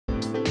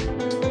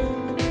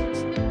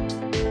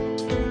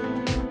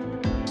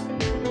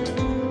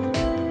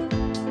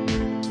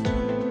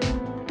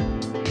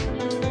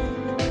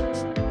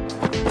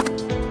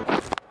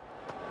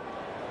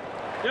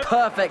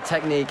Perfect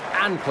technique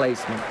and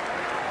placement.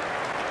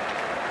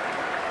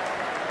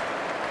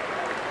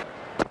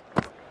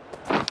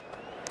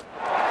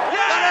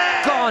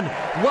 Yeah! Gone!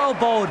 Well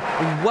bowled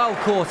and well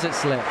caught at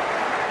slip.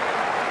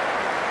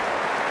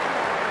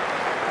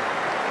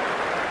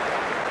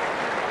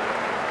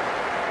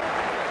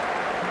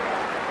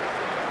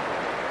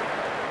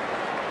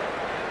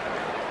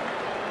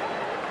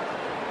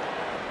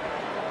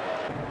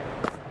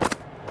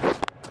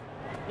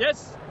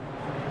 Yes.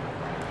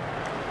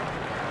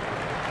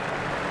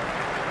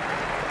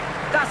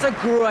 That's a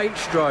great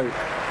stroke.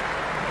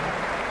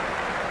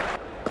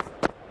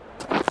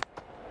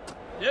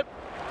 Yep.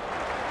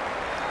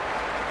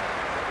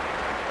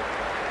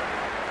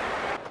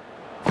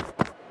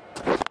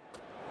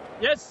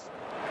 Yes.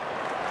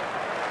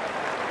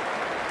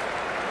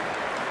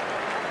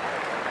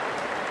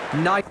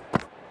 Nice.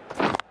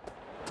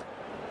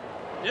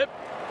 Yep.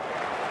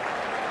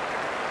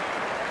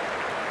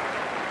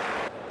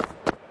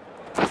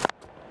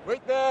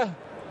 Wait there.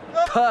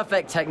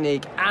 Perfect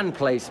technique and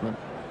placement.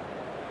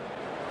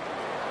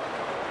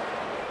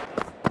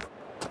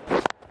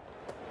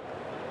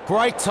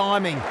 Great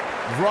timing,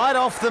 right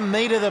off the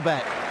meat of the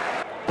bat.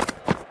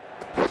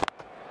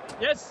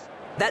 Yes.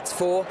 That's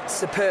 4.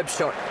 Superb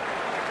shot.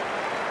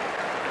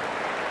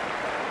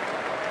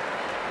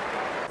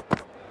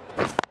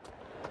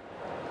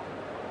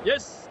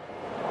 Yes.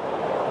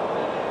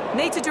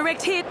 Needs a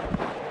direct hit.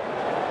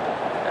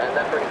 And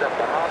that brings up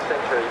the half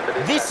century for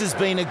this. This has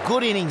been a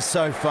good innings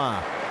so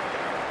far.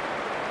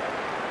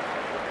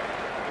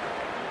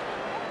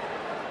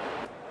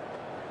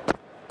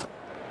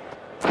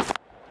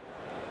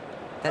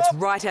 That's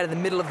right out of the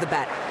middle of the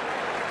bat.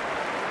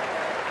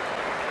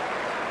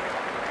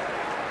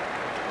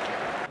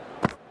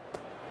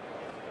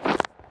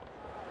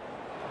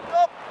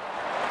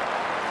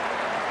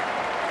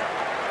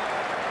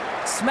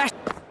 Smash.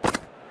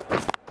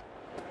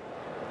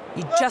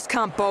 You just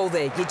can't bowl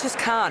there. You just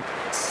can't.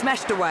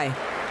 Smashed away.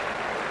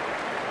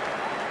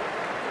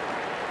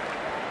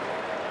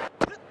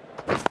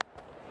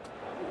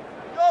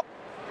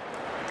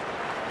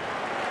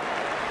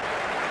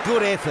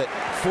 Good effort,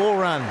 4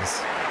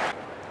 runs.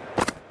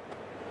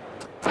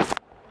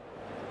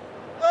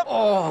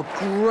 Oh,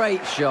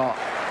 great shot.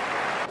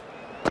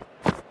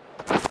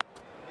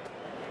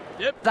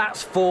 Yep.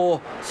 That's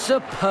 4.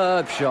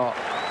 Superb shot.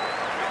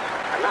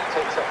 And that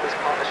takes up this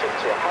partnership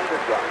to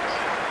 100 runs.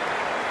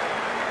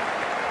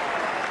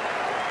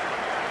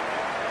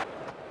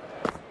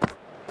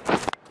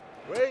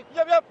 Wait.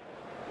 Yep.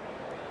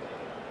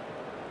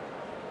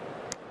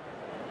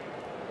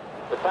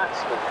 The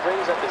batsman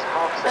brings up his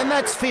half century. And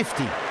that's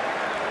 50.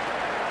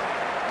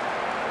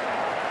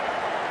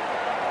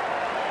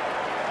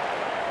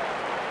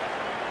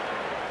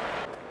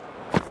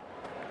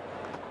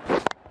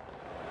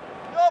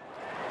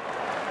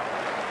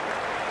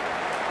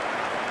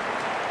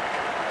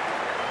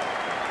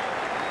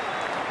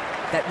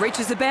 That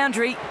reaches the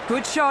boundary.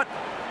 Good shot.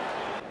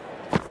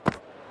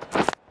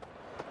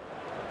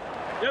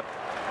 Yep.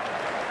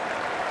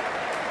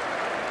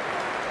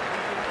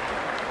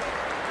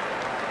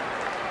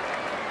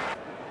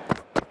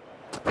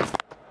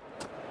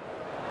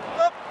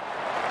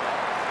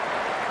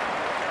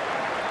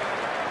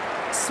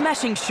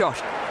 Smashing shot.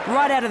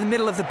 Right out of the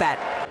middle of the bat.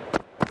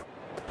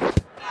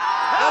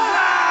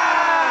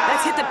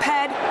 That's hit the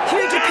pad.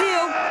 Huge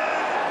appeal.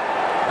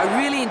 I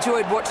really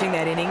enjoyed watching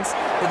that innings,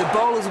 but the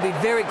bowlers will be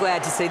very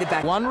glad to see the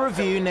bat. 1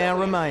 review now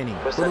remaining.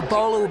 Well, the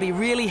bowler will be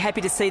really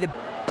happy to see the...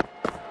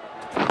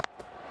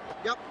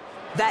 Yep.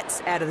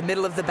 That's out of the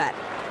middle of the bat.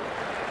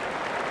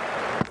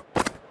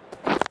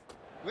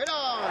 Wait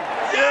on.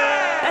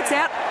 That's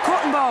out.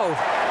 Caught and bowled.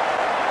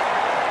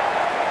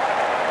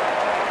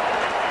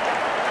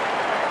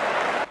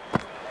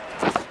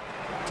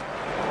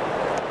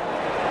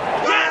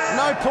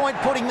 No point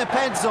putting the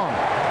pads on.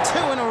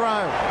 2 in a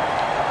row.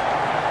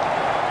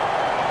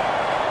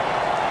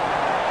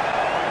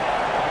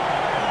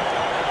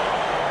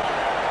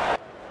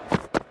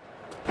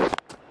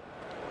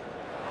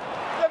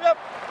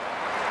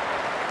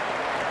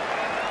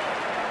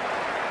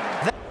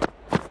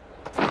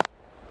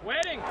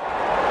 Waiting.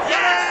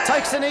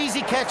 Takes an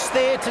easy catch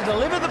there to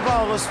deliver the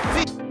bowlers.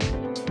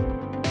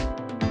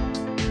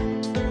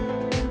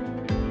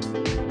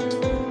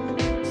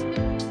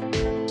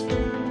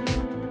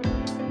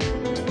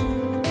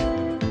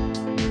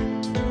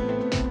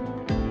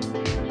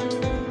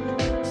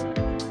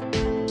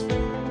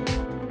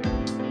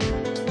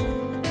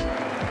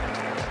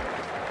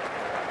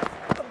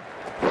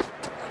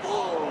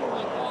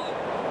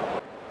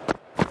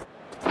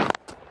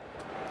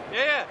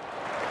 Yeah.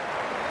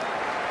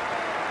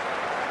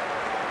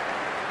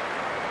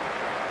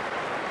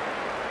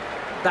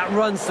 That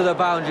runs to the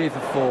boundary for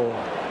 4.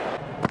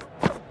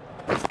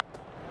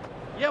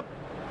 Yep.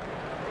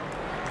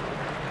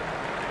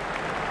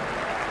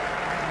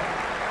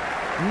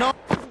 No.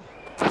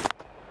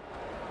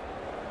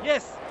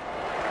 Yes.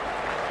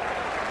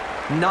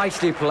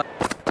 Nicely played.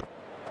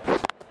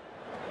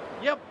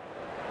 Yep.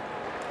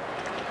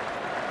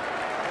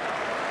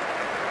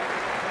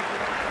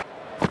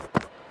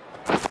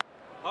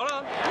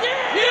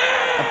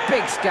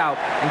 Big scalp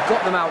and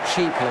got them out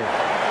cheaply.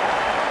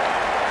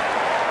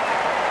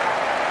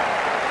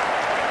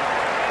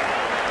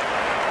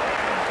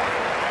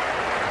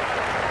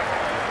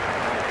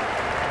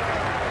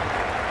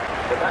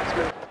 The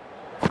batsman.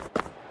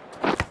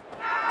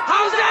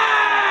 How's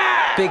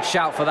that? Big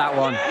shout for that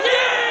one.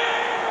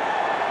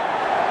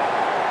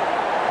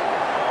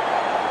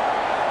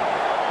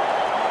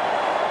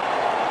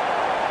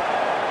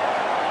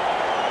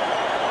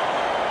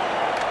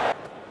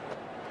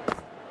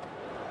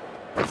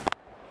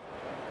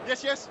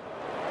 Yes, yes.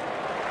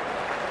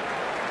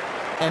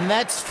 And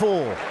that's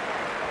 4.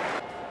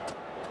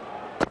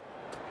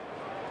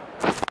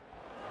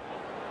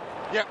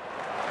 Yep.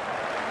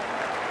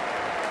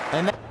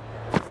 And that...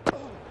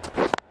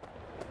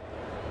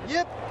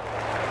 Yep.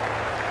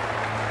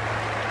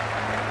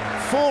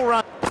 4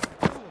 runs.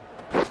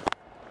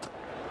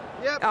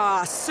 Yep.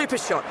 Ah, super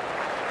shot.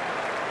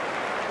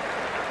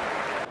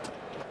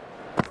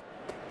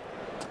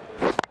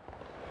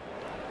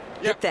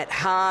 Hit that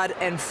hard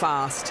and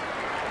fast.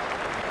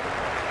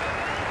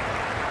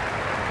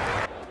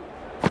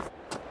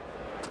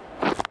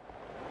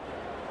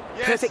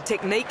 Yes. Perfect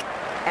technique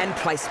and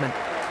placement.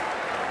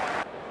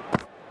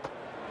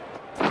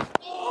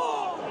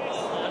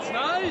 That's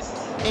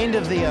nice. End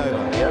of the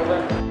over. The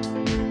over.